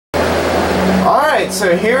Alright,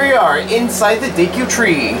 so here we are inside the Deku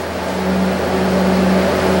tree.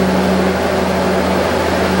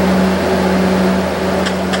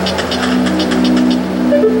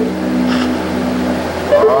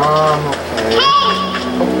 Okay.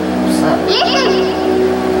 What's that? You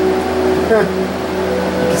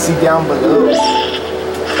can see down below.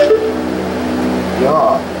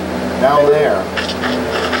 Yeah, down there.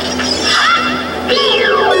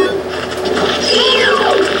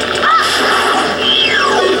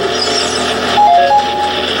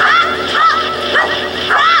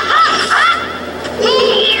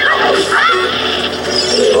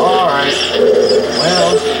 Alright.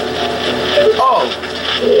 Well. Oh!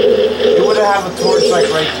 You would have a torch like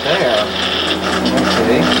right there.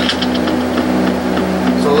 Okay.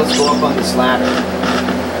 So let's go up on this ladder.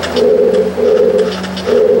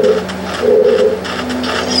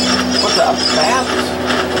 What the bat?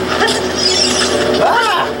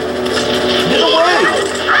 Ah! Get away!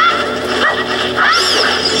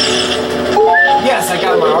 Yes, I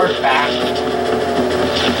got my heart back.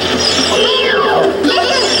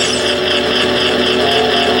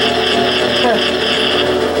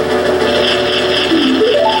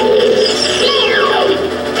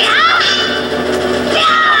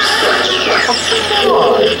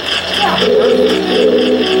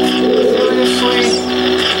 Seriously?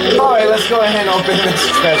 Alright, let's go ahead and open this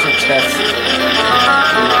treasure chest.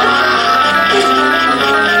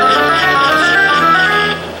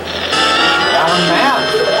 Got a map.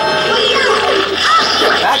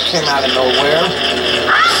 That came out of nowhere.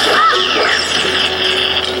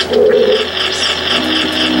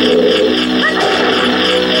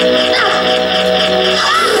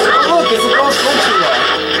 Oh, look, it's a ghost country there.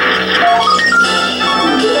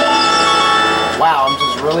 Wow, I'm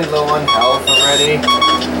just really low on health already.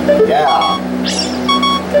 Yeah.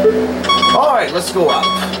 Alright, let's go up.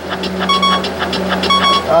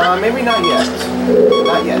 Maybe not yet.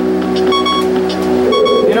 Not yet.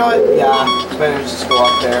 You know what? Yeah, it's better to just go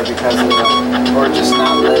up there because of the torch is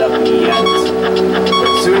not lit up yet.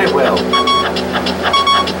 But soon it will.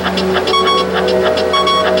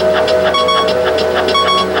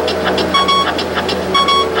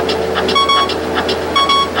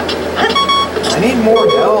 I need more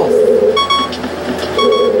health.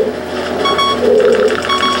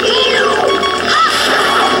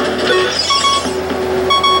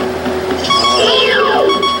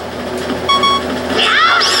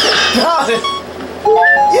 Got it!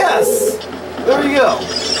 Yes! There we go.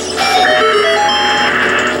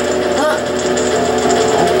 Huh.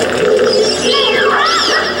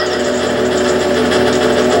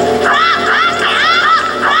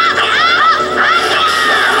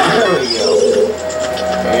 There we go.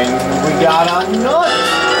 And we got a nut!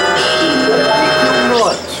 A Deku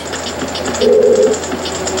nut!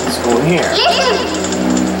 Let's go in here.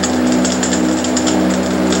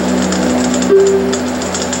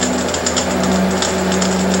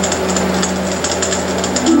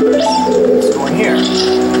 Let's go in here.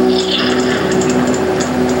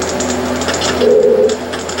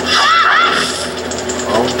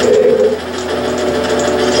 Okay.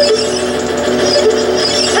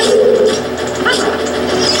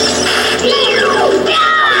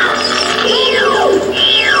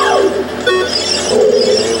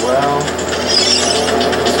 Well,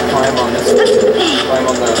 let's climb on this. Climb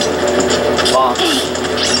on the box.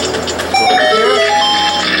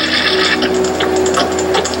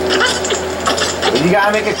 You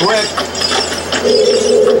gotta make it quick.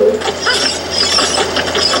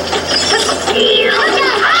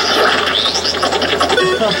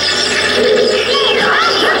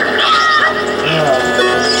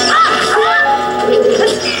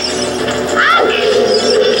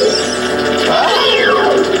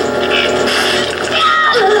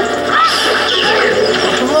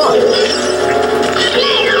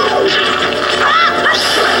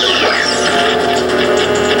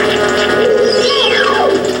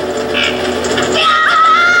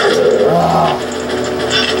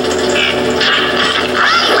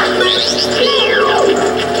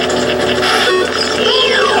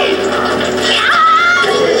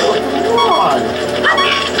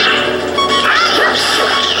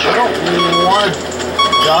 Come on.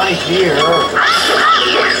 Die here.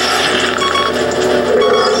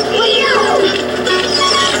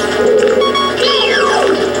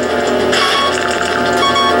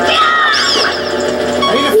 I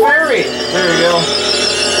need a fairy. There we go.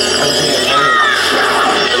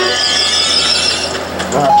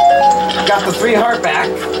 Got the 3 heart back,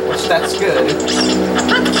 which that's good.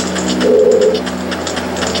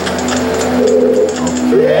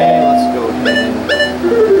 Okay, let's go ahead.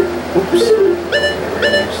 Oops.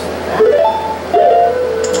 Erase that.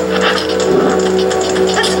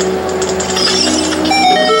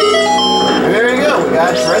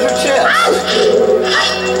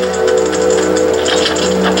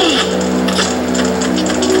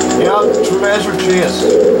 treasure chest.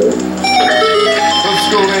 Let's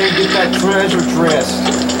go ahead and get that treasure chest.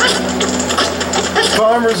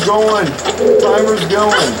 Timer's going. Timer's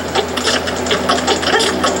going.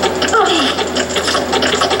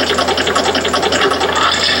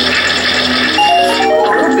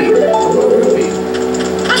 Ruby. Ruby.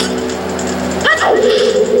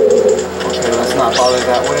 Okay, let's not bother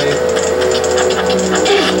that way.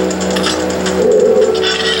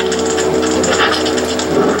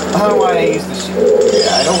 How do I use the shield?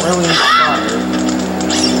 Yeah, I don't really need fire.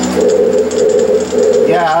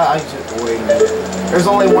 Yeah, I just... Wait a minute. There's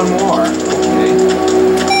only one more. Okay.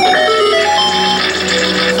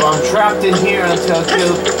 So I'm trapped in here until I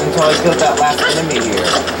kill that last enemy here.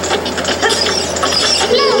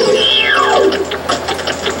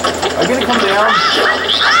 Are you gonna come down?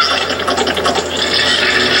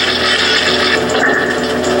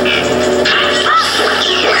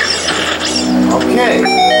 Okay.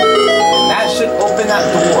 That should open that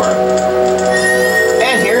door.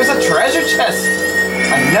 And here's a treasure chest.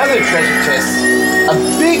 Another treasure chest. A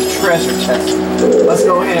big treasure chest. Let's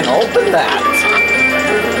go ahead and open that.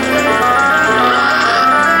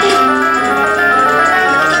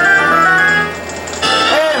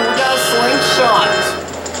 And we got a slingshot.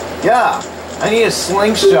 Yeah, I need a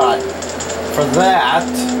slingshot for that.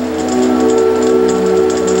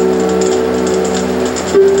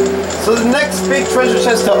 So the next big treasure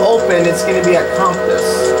chest to open, it's going to be a compass.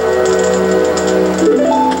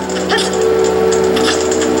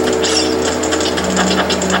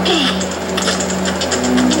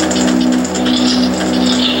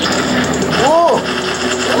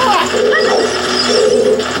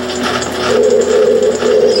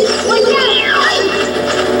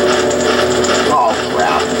 Oh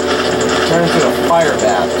crap. Turn into a fire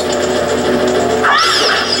bat.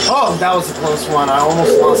 Oh, that was a close one. I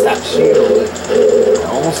almost lost that shield. I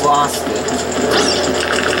almost lost it.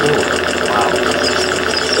 Ooh, wow.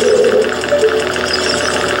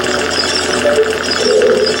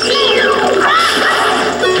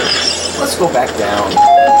 Let's go back down.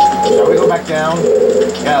 Shall we go back down?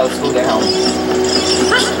 Yeah, let's go down.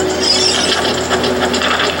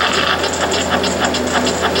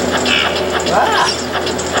 Ah!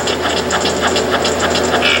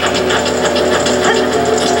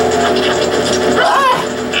 Ah!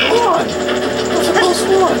 Come on! That's a close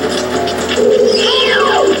one.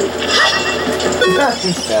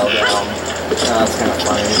 He fell down. Oh, that's kind of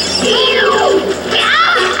funny.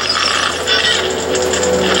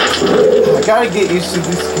 I gotta get used to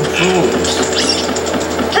these controllers.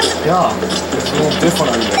 Yeah, it's a little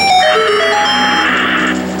different on me.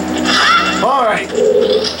 Alright.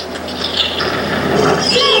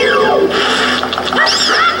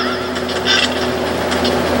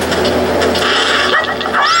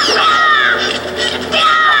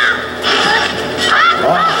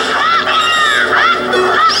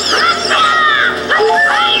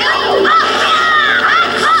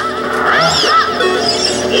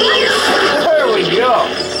 There we go.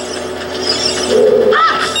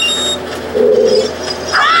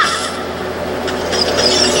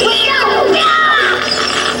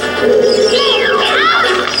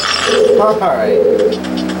 Alright.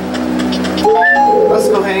 Let's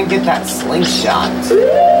go ahead and get that slingshot. Here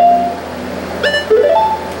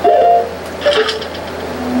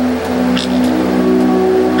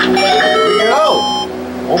we go.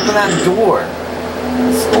 Open that door.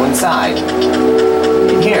 Let's go inside.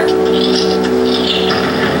 In here.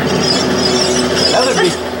 Another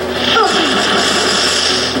big...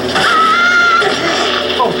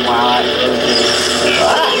 Oh, wow.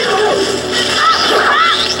 Ah.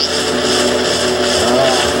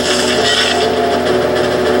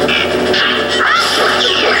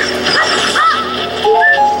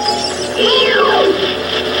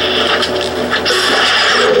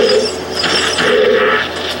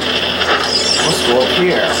 Let's go up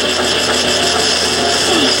here.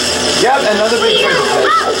 Yep, another big treasure chest.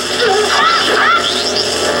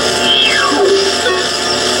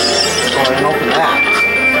 Let's go ahead and open that.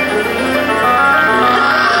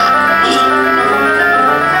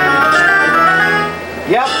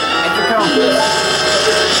 Yep, it's a compass.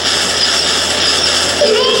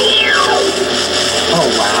 Oh,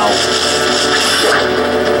 wow.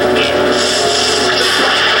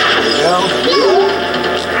 There we go.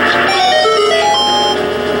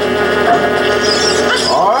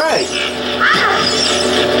 Alright.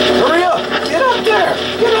 Hurry up. Get up there.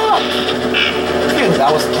 Get up. Phew,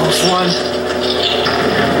 that was a close one.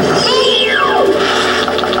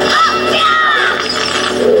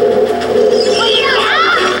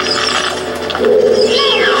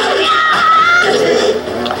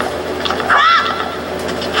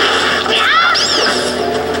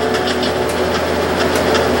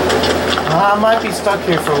 I might be stuck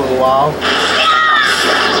here for a little while.